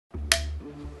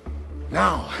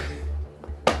Now,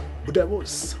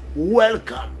 Budavos,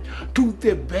 welcome to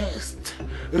the best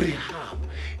rehab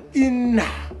in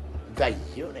the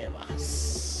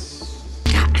universe.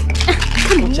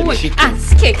 Come on,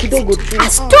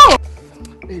 stop!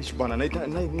 Bwana,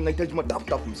 nahitaji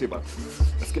matafu mseba.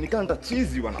 Nasikia nikanda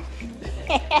cheesy bwana.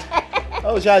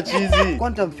 How sha cheesy?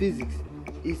 Quantum physics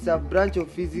is a branch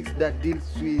of physics that deals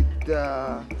with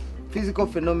physical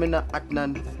phenomena at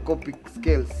non-scopic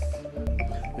scales.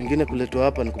 Wengine kuletwa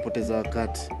hapa ni kupoteza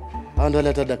wakati. Hao ndio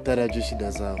hata daktari ajui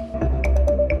shida zao.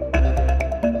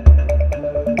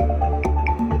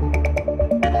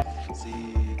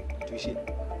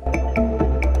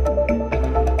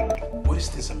 What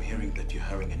is this I'm hearing that you're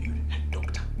hiring a new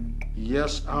doctor?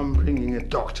 Yes, I'm bringing a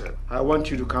doctor. I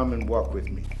want you to come and work with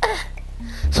me.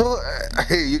 So,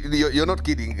 hey, you're not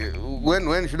kidding.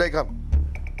 When should I come?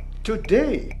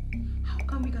 Today. How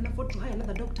come we can afford to hire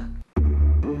another doctor?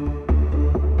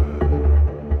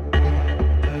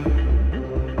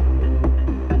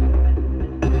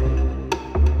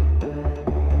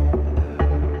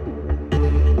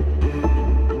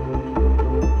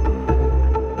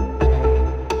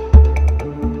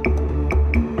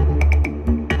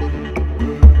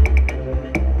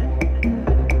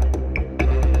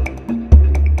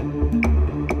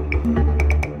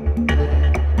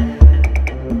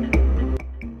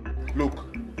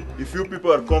 If you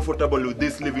people are comfortable with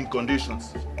these living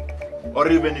conditions, or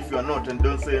even if you are not and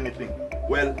don't say anything,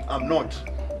 well, I'm not.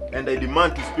 And I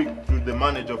demand to speak to the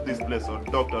manager of this place, or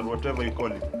doctor, whatever you call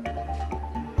him.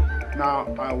 Now,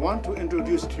 I want to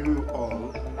introduce to you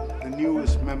all the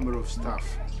newest member of staff,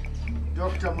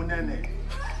 Dr. Munene,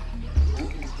 who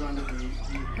is going to be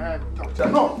the head doctor.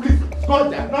 No, please, go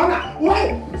there. No,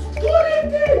 wait!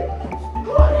 Security!